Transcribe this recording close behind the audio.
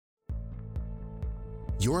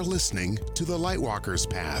You're listening to The Lightwalker's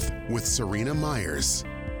Path with Serena Myers,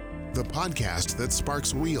 the podcast that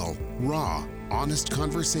sparks real, raw, honest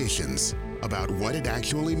conversations about what it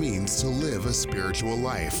actually means to live a spiritual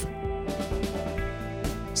life.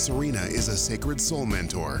 Serena is a sacred soul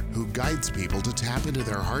mentor who guides people to tap into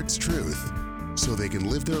their heart's truth so they can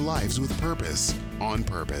live their lives with purpose, on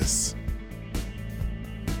purpose.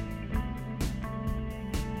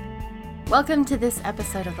 Welcome to this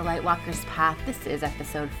episode of The Lightwalker's Path. This is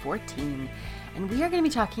episode 14, and we are going to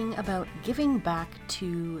be talking about giving back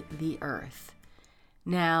to the earth.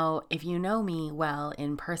 Now, if you know me well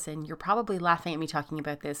in person, you're probably laughing at me talking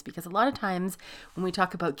about this because a lot of times when we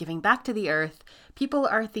talk about giving back to the earth, people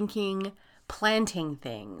are thinking planting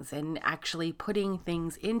things and actually putting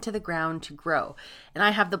things into the ground to grow. And I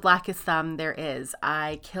have the blackest thumb there is.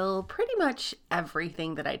 I kill pretty much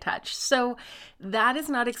everything that I touch. So that is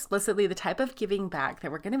not explicitly the type of giving back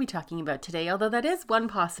that we're going to be talking about today, although that is one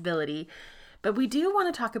possibility. But we do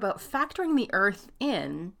want to talk about factoring the earth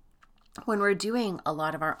in when we're doing a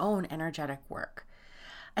lot of our own energetic work.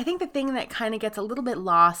 I think the thing that kind of gets a little bit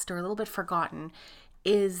lost or a little bit forgotten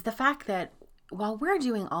is the fact that while we're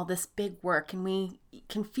doing all this big work and we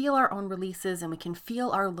can feel our own releases and we can feel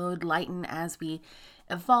our load lighten as we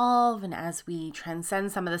evolve and as we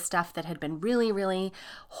transcend some of the stuff that had been really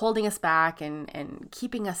holding us back and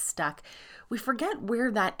keeping us stuck, we forget where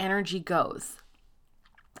that energy goes.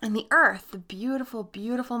 And the earth, the beautiful,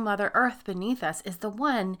 beautiful Mother Earth beneath us, is the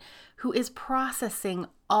one who is processing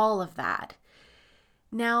all of that.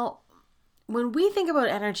 Now, when we think about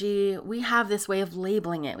energy, we have this way of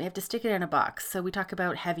labeling it. We have to stick it in a box. So we talk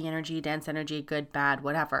about heavy energy, dense energy, good, bad,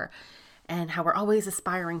 whatever, and how we're always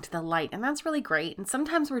aspiring to the light. And that's really great. And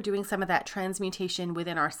sometimes we're doing some of that transmutation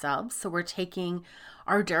within ourselves. So we're taking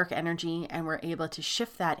our dark energy and we're able to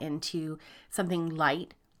shift that into something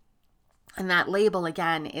light. And that label,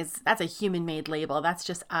 again, that's a human-made label. That's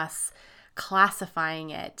just us classifying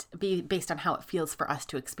it based on how it feels for us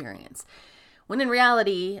to experience. When in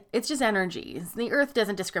reality, it's just energy. The earth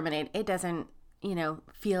doesn't discriminate. It doesn't,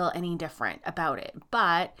 feel any different about it.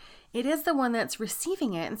 But it is the one that's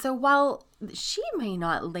receiving it. And so while she may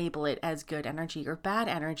not label it as good energy or bad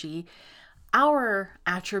energy, our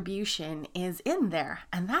attribution is in there.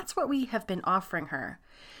 And that's what we have been offering her.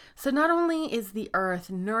 So not only is the earth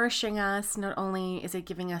nourishing us, not only is it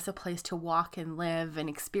giving us a place to walk and live and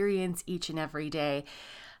experience each and every day,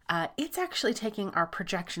 it's actually taking our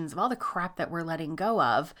projections of all the crap that we're letting go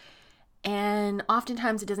of, and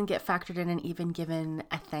oftentimes it doesn't get factored in and even given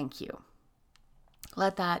a thank you.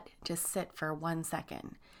 Let that just sit for 1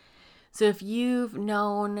 second. So if you've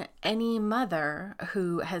known any mother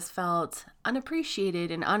who has felt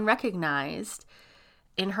unappreciated and unrecognized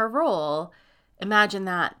in her role, imagine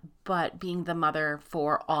that, but being the mother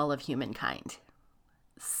for all of humankind.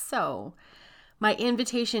 So my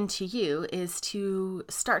invitation to you is to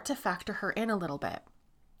start to factor her in a little bit.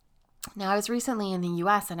 Now, I was recently in the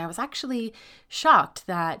US and I was actually shocked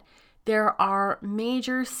that there are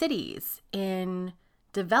major cities in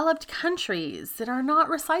developed countries that are not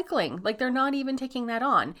recycling. Like, they're not even taking that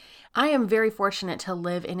on. I am very fortunate to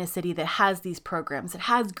live in a city that has these programs. It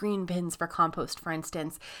has green bins for compost, for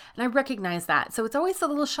instance, and I recognize that. So it's always a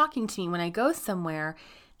little shocking to me when I go somewhere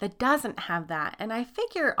that doesn't have that. And I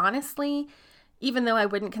figure, honestly, even though I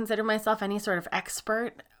wouldn't consider myself any sort of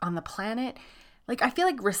expert on the planet, I feel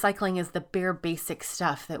like recycling is the bare basic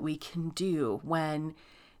stuff that we can do when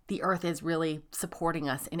the earth is really supporting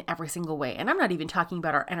us in every single way. And I'm not even talking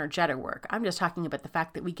about our energetic work. I'm just talking about the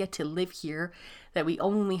fact that we get to live here, that we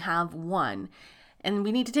only have one, and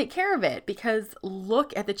we need to take care of it because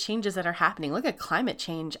look at the changes that are happening. Look at climate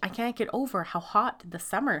change. I can't get over how hot the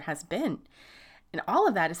summer has been. And all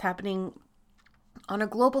of that is happening on a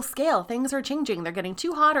global scale. Things are changing. They're getting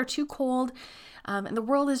too hot or too cold, and the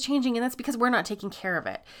world is changing, and that's because we're not taking care of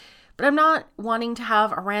it. But I'm not wanting to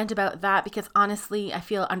have a rant about that because honestly, I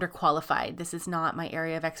feel underqualified. This is not my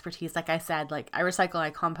area of expertise. Like I said, I recycle, I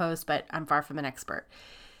compost, but I'm far from an expert.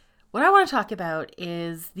 What I want to talk about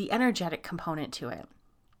is the energetic component to it.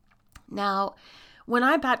 Now, when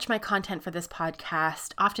I batch my content for this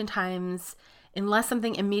podcast, oftentimes, unless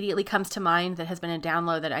something immediately comes to mind that has been a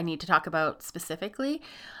download that I need to talk about specifically,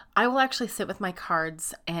 I will actually sit with my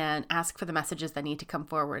cards and ask for the messages that need to come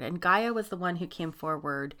forward. And Gaia was the one who came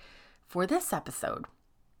forward for this episode.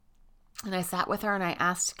 And I sat with her and I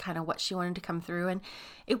asked kind of what she wanted to come through. And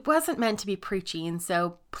it wasn't meant to be preachy. And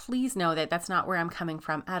so please know that that's not where I'm coming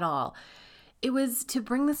from at all. It was to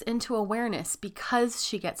bring this into awareness because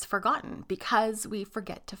she gets forgotten, because we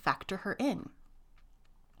forget to factor her in.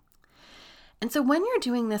 And so when you're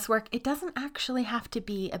doing this work, it doesn't actually have to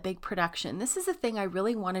be a big production. This is a thing I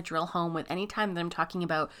really want to drill home with anytime that I'm talking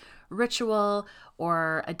about ritual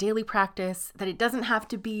or a daily practice, that it doesn't have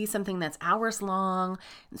to be something that's hours long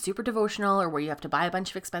and super devotional, or where you have to buy a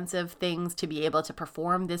bunch of expensive things to be able to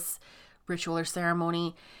perform this ritual or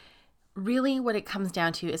ceremony. Really, what it comes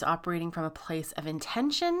down to is operating from a place of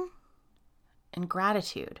intention and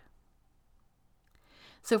gratitude.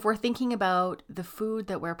 So if we're thinking about the food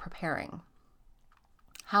that we're preparing,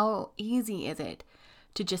 how easy is it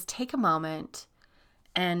to just take a moment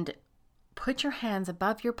and put your hands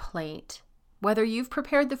above your plate, whether you've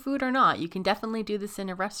prepared the food or not? You can definitely do this in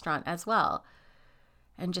a restaurant as well.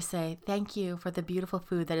 And just say, thank you for the beautiful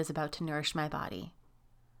food that is about to nourish my body.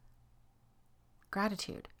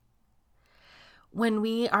 Gratitude. When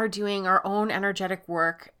we are doing our own energetic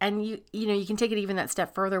work, and you can take it even that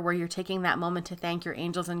step further, where you're taking that moment to thank your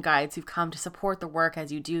angels and guides who've come to support the work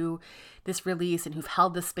as you do this release and who've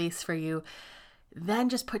held the space for you, then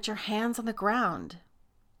just put your hands on the ground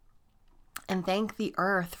and thank the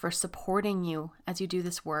earth for supporting you as you do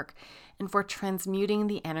this work and for transmuting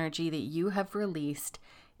the energy that you have released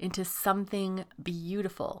into something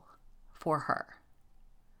beautiful for her.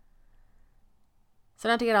 So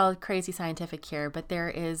not to get all crazy scientific here, but there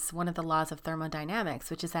is one of the laws of thermodynamics,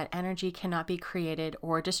 which is that energy cannot be created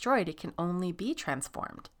or destroyed. It can only be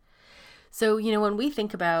transformed. So, when we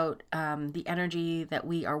think about the energy that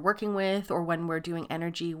we are working with, or when we're doing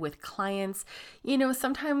energy with clients,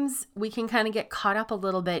 sometimes we can kind of get caught up a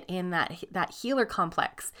little bit in that healer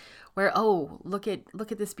complex where, look at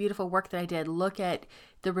this beautiful work that I did. Look at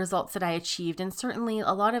the results that I achieved. And certainly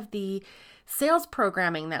a lot of the sales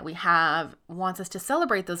programming that we have wants us to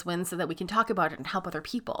celebrate those wins so that we can talk about it and help other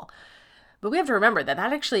people. But we have to remember that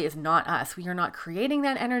actually is not us. We are not creating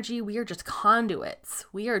that energy. We are just conduits.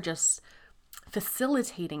 We are just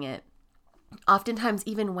facilitating it. Oftentimes,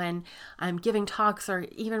 even when I'm giving talks or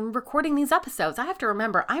even recording these episodes, I have to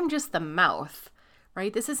remember I'm just the mouth,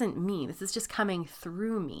 right? This isn't me. This is just coming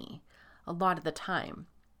through me a lot of the time.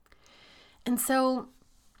 And so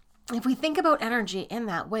if we think about energy in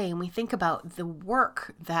that way, and we think about the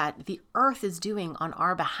work that the earth is doing on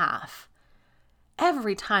our behalf,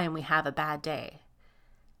 every time we have a bad day,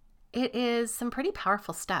 it is some pretty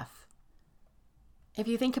powerful stuff. If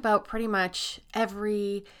you think about pretty much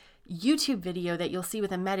every YouTube video that you'll see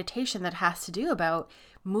with a meditation that has to do about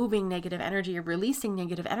moving negative energy or releasing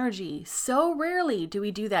negative energy, so rarely do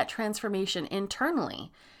we do that transformation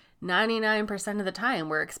internally. 99% of the time,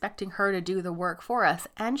 we're expecting her to do the work for us,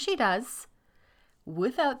 and she does,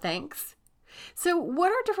 without thanks. So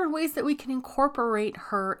what are different ways that we can incorporate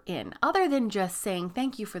her in, other than just saying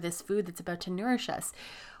thank you for this food that's about to nourish us?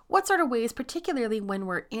 What sort of ways, particularly when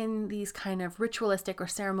we're in these kind of ritualistic or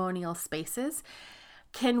ceremonial spaces,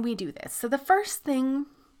 can we do this? So the first thing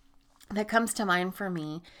that comes to mind for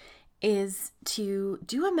me is to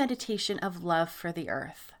do a meditation of love for the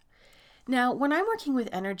earth. Now, when I'm working with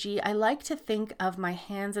energy, I like to think of my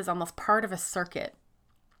hands as almost part of a circuit.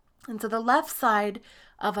 And so the left side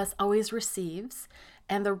of us always receives,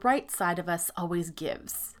 and the right side of us always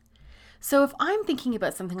gives. So if I'm thinking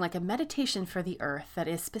about something like a meditation for the earth that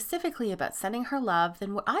is specifically about sending her love,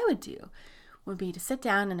 then what I would do would be to sit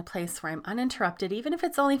down in a place where I'm uninterrupted, even if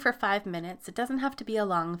it's only for 5 minutes. It doesn't have to be a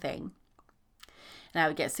long thing. And I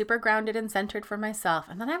would get super grounded and centered for myself.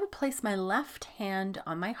 And then I would place my left hand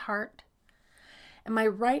on my heart and my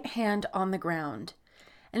right hand on the ground.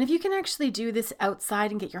 And if you can actually do this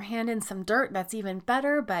outside and get your hand in some dirt, that's even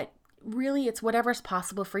better. But really, it's whatever's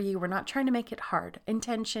possible for you. We're not trying to make it hard.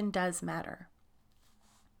 Intention does matter.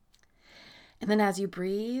 And then as you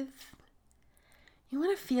breathe, you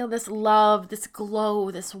want to feel this love, this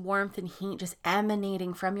glow, this warmth and heat just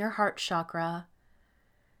emanating from your heart chakra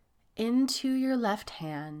into your left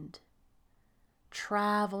hand,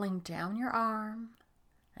 traveling down your arm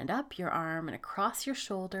and up your arm and across your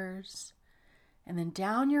shoulders, and then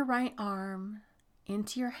down your right arm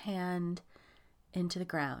into your hand, into the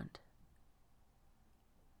ground.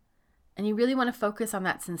 And you really want to focus on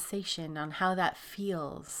that sensation, on how that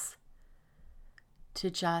feels, to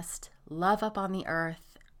just love up on the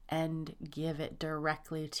earth and give it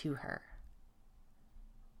directly to her.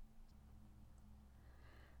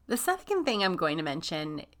 The second thing I'm going to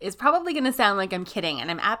mention is probably going to sound like I'm kidding,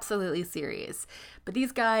 and I'm absolutely serious. But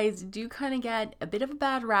these guys do kind of get a bit of a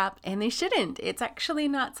bad rap, and they shouldn't. It's actually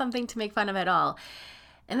not something to make fun of at all.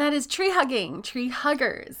 And that is tree hugging, tree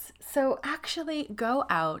huggers. So actually go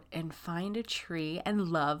out and find a tree and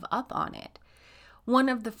love up on it. One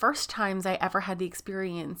of the first times I ever had the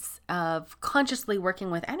experience of consciously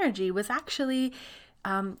working with energy was actually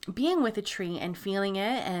being with a tree and feeling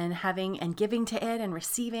it and having and giving to it and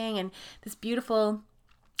receiving, and this beautiful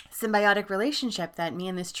symbiotic relationship that me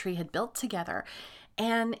and this tree had built together.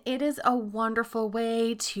 And it is a wonderful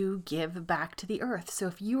way to give back to the earth. So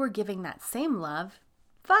if you were giving that same love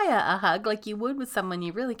via a hug, like you would with someone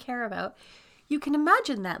you really care about, you can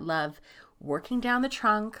imagine that love working down the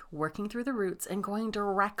trunk, working through the roots, and going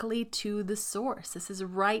directly to the source. This is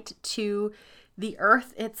right to the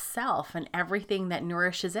earth itself and everything that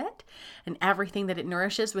nourishes it and everything that it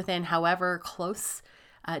nourishes within however close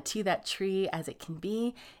to that tree as it can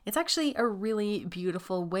be. It's actually a really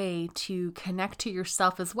beautiful way to connect to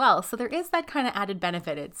yourself as well. So there is that kind of added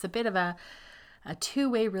benefit. It's a bit of a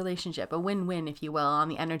two-way relationship, a win-win, if you will, on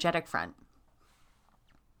the energetic front.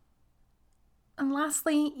 And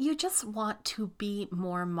lastly, you just want to be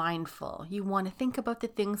more mindful. You want to think about the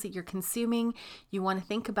things that you're consuming. You want to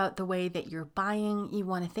think about the way that you're buying. You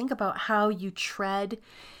want to think about how you tread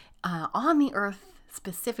on the earth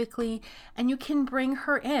specifically, and you can bring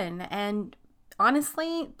her in. And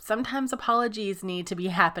honestly, sometimes apologies need to be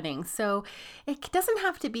happening. So it doesn't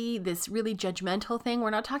have to be this really judgmental thing. We're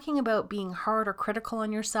not talking about being hard or critical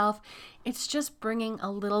on yourself. It's just bringing a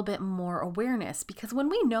little bit more awareness, because when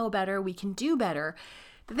we know better, we can do better.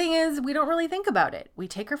 The thing is, we don't really think about it. We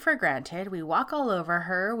take her for granted. We walk all over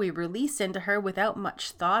her. We release into her without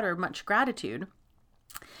much thought or much gratitude.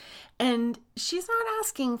 And she's not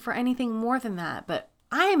asking for anything more than that, but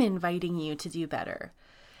I'm inviting you to do better.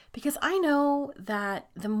 Because I know that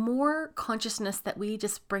the more consciousness that we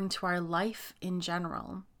just bring to our life in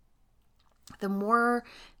general, the more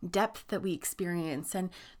depth that we experience and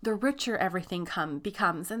the richer everything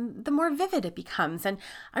becomes and the more vivid it becomes. And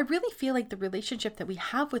I really feel like the relationship that we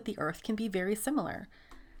have with the earth can be very similar.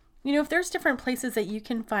 You know, if there's different places that you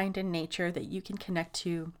can find in nature that you can connect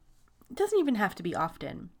to, it doesn't even have to be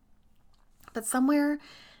often, but somewhere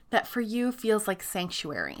that for you feels like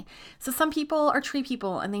sanctuary. So some people are tree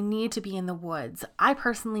people and they need to be in the woods. I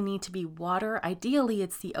personally need to be water. Ideally,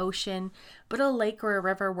 it's the ocean, but a lake or a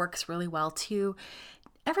river works really well too.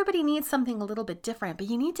 Everybody needs something a little bit different, but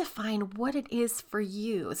you need to find what it is for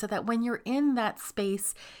you so that when you're in that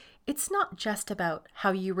space, it's not just about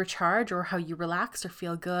how you recharge or how you relax or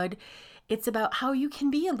feel good. It's about how you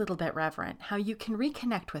can be a little bit reverent, how you can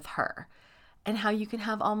reconnect with her, and how you can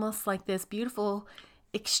have almost like this beautiful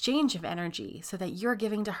exchange of energy so that you're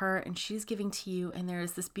giving to her and she's giving to you, and there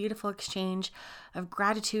is this beautiful exchange of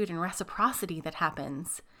gratitude and reciprocity that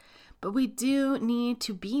happens. But we do need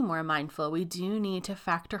to be more mindful. We do need to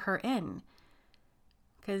factor her in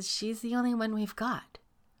because she's the only one we've got.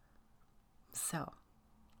 So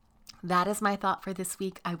that is my thought for this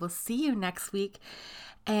week. I will see you next week.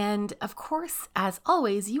 And of course, as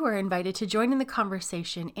always, you are invited to join in the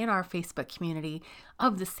conversation in our Facebook community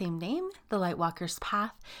of the same name, The Lightwalkers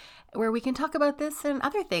Path, where we can talk about this and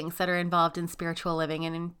other things that are involved in spiritual living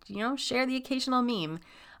and, share the occasional meme.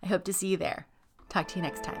 I hope to see you there. Talk to you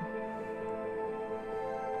next time.